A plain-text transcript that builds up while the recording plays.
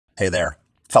Hey there,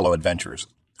 fellow adventurers.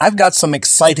 I've got some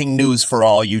exciting news for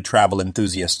all you travel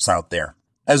enthusiasts out there.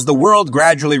 As the world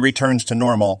gradually returns to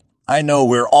normal, I know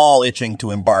we're all itching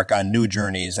to embark on new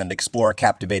journeys and explore a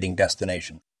captivating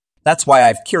destination. That's why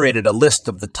I've curated a list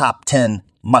of the top 10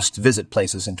 must-visit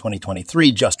places in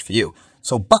 2023 just for you.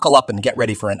 So buckle up and get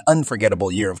ready for an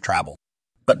unforgettable year of travel.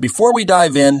 But before we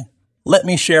dive in, let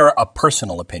me share a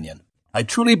personal opinion. I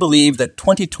truly believe that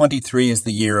 2023 is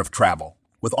the year of travel,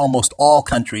 with almost all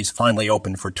countries finally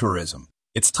open for tourism.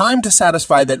 It's time to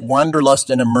satisfy that wanderlust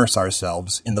and immerse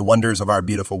ourselves in the wonders of our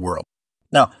beautiful world.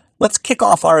 Now, let's kick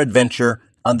off our adventure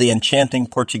on the enchanting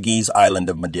Portuguese island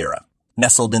of Madeira.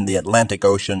 Nestled in the Atlantic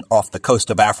Ocean off the coast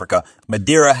of Africa,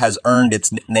 Madeira has earned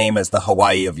its nickname as the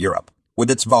Hawaii of Europe. With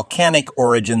its volcanic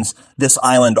origins, this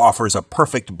island offers a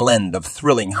perfect blend of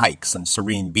thrilling hikes and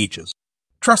serene beaches.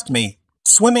 Trust me,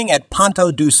 swimming at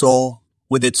Ponta do Sol,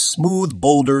 with its smooth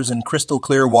boulders and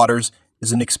crystal-clear waters,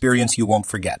 is an experience you won't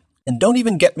forget. And don't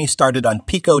even get me started on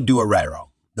Pico do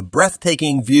Arreiro. The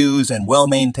breathtaking views and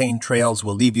well-maintained trails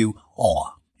will leave you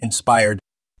awe-inspired.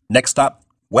 Next up,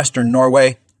 Western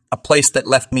Norway, a place that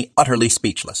left me utterly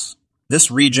speechless. This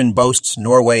region boasts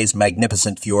Norway's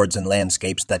magnificent fjords and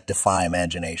landscapes that defy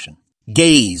imagination.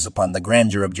 Gaze upon the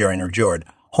grandeur of Fjord,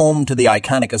 home to the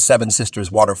iconic Seven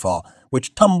Sisters waterfall,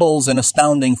 which tumbles an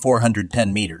astounding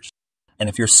 410 meters. And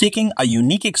if you're seeking a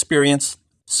unique experience,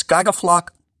 Skagaflock,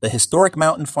 the historic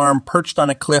mountain farm perched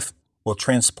on a cliff, will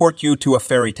transport you to a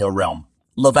fairy tale realm.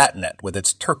 Lovatnet, with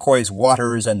its turquoise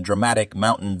waters and dramatic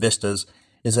mountain vistas,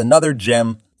 is another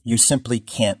gem you simply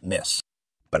can't miss.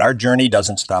 But our journey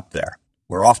doesn't stop there.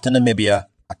 We're off to Namibia,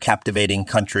 a captivating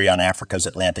country on Africa's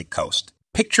Atlantic coast.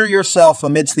 Picture yourself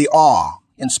amidst the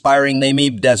awe-inspiring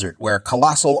Namib Desert, where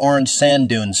colossal orange sand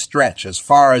dunes stretch as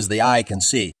far as the eye can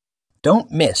see.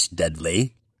 Don't miss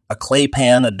Deadly, a clay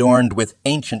pan adorned with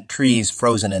ancient trees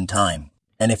frozen in time.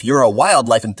 And if you're a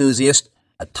wildlife enthusiast,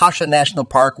 Etosha National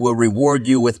Park will reward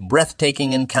you with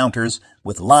breathtaking encounters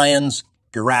with lions,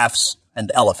 giraffes,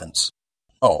 and elephants.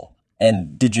 Oh,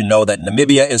 and did you know that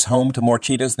Namibia is home to more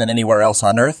cheetahs than anywhere else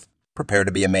on Earth? Prepare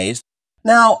to be amazed.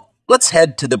 Now, let's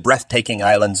head to the breathtaking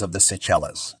islands of the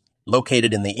Seychelles,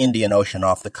 located in the Indian Ocean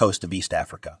off the coast of East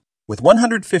Africa. With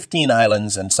 115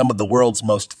 islands and some of the world's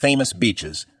most famous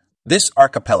beaches, this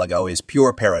archipelago is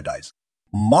pure paradise.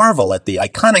 Marvel at the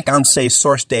iconic Anse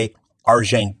Source de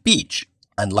Argent Beach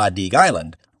on La Digue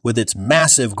Island, with its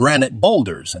massive granite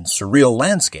boulders and surreal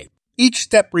landscape. Each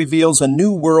step reveals a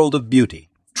new world of beauty.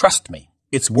 Trust me,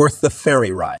 it's worth the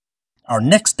ferry ride. Our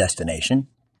next destination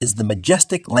is the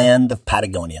majestic land of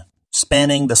Patagonia,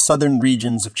 spanning the southern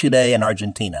regions of Chile and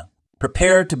Argentina.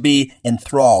 Prepare to be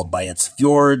enthralled by its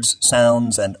fjords,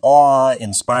 sounds, and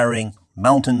awe-inspiring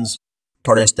mountains.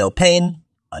 Torres del Paine,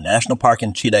 a national park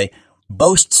in Chile,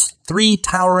 boasts 3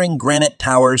 towering granite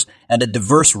towers and a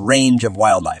diverse range of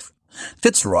wildlife.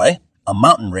 Fitzroy, a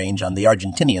mountain range on the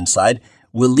Argentinian side,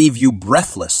 will leave you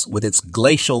breathless with its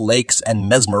glacial lakes and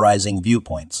mesmerizing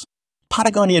viewpoints.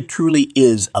 Patagonia truly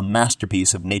is a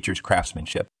masterpiece of nature's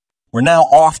craftsmanship. We're now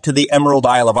off to the Emerald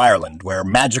Isle of Ireland, where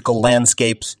magical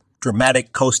landscapes,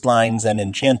 dramatic coastlines, and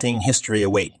enchanting history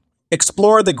await.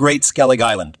 Explore the Great Skellig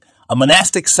Island, a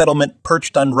monastic settlement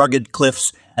perched on rugged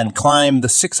cliffs, and climb the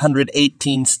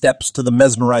 618 steps to the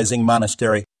mesmerizing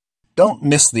monastery. Don't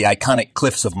miss the iconic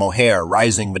cliffs of Moher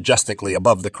rising majestically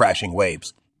above the crashing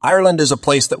waves. Ireland is a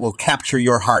place that will capture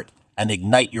your heart and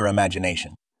ignite your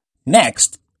imagination.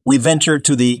 Next, we venture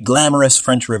to the glamorous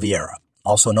French Riviera,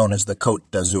 also known as the Côte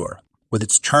d'Azur. With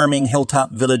its charming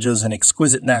hilltop villages and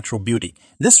exquisite natural beauty,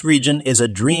 this region is a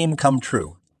dream come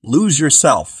true. Lose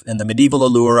yourself in the medieval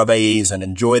allure of Aix and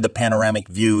enjoy the panoramic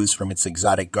views from its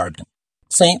exotic garden.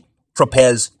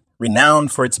 Saint-Tropez,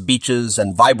 renowned for its beaches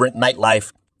and vibrant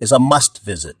nightlife, is a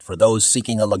must-visit for those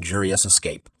seeking a luxurious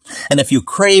escape. And if you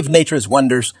crave nature's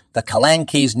wonders, the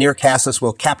Calanques near Cassis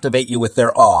will captivate you with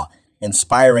their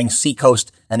awe-inspiring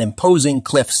seacoast and imposing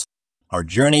cliffs. Our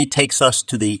journey takes us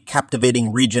to the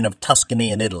captivating region of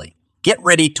Tuscany in Italy. Get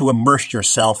ready to immerse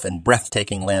yourself in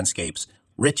breathtaking landscapes,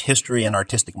 rich history, and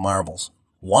artistic marvels.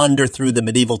 Wander through the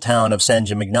medieval town of San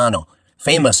Gimignano,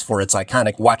 famous for its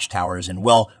iconic watchtowers and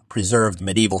well-preserved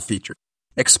medieval features.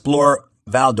 Explore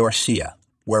Val d'Orcia,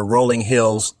 where rolling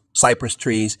hills, cypress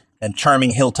trees, and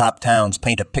charming hilltop towns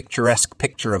paint a picturesque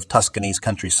picture of Tuscany's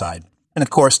countryside. And of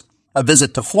course, a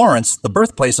visit to Florence, the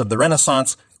birthplace of the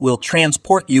Renaissance, will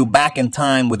transport you back in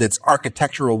time with its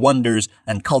architectural wonders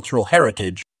and cultural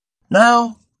heritage.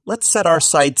 Now, let's set our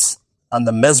sights on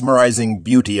the mesmerizing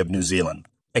beauty of New Zealand.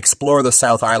 Explore the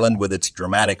South Island with its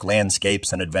dramatic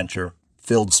landscapes and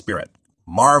adventure-filled spirit.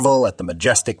 Marvel at the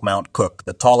majestic Mount Cook,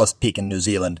 the tallest peak in New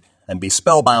Zealand, and be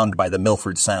spellbound by the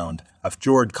Milford Sound, a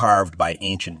fjord carved by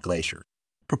ancient glaciers.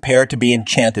 Prepare to be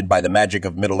enchanted by the magic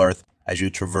of Middle-earth as you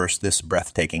traverse this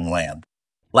breathtaking land.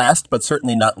 Last, but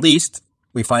certainly not least,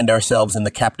 we find ourselves in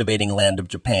the captivating land of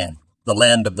Japan, the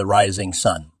land of the rising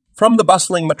sun. From the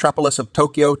bustling metropolis of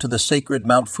Tokyo to the sacred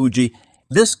Mount Fuji,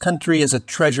 this country is a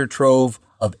treasure trove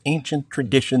of ancient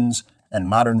traditions and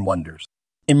modern wonders.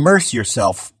 Immerse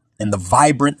yourself in the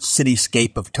vibrant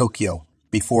cityscape of Tokyo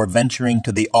before venturing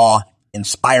to the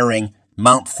awe-inspiring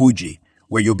Mount Fuji,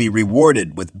 where you'll be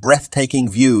rewarded with breathtaking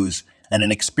views and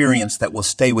an experience that will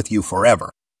stay with you forever.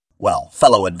 Well,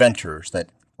 fellow adventurers, that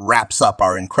wraps up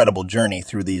our incredible journey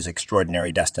through these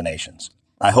extraordinary destinations.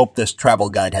 I hope this travel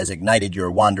guide has ignited your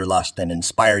wanderlust and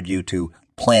inspired you to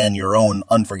plan your own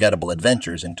unforgettable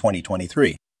adventures in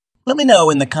 2023. Let me know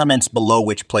in the comments below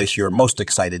which place you're most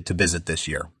excited to visit this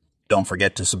year. Don't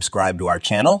forget to subscribe to our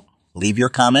channel, leave your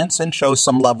comments, and show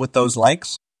some love with those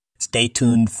likes. Stay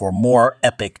tuned for more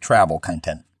epic travel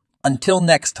content. Until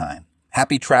next time,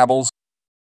 happy travels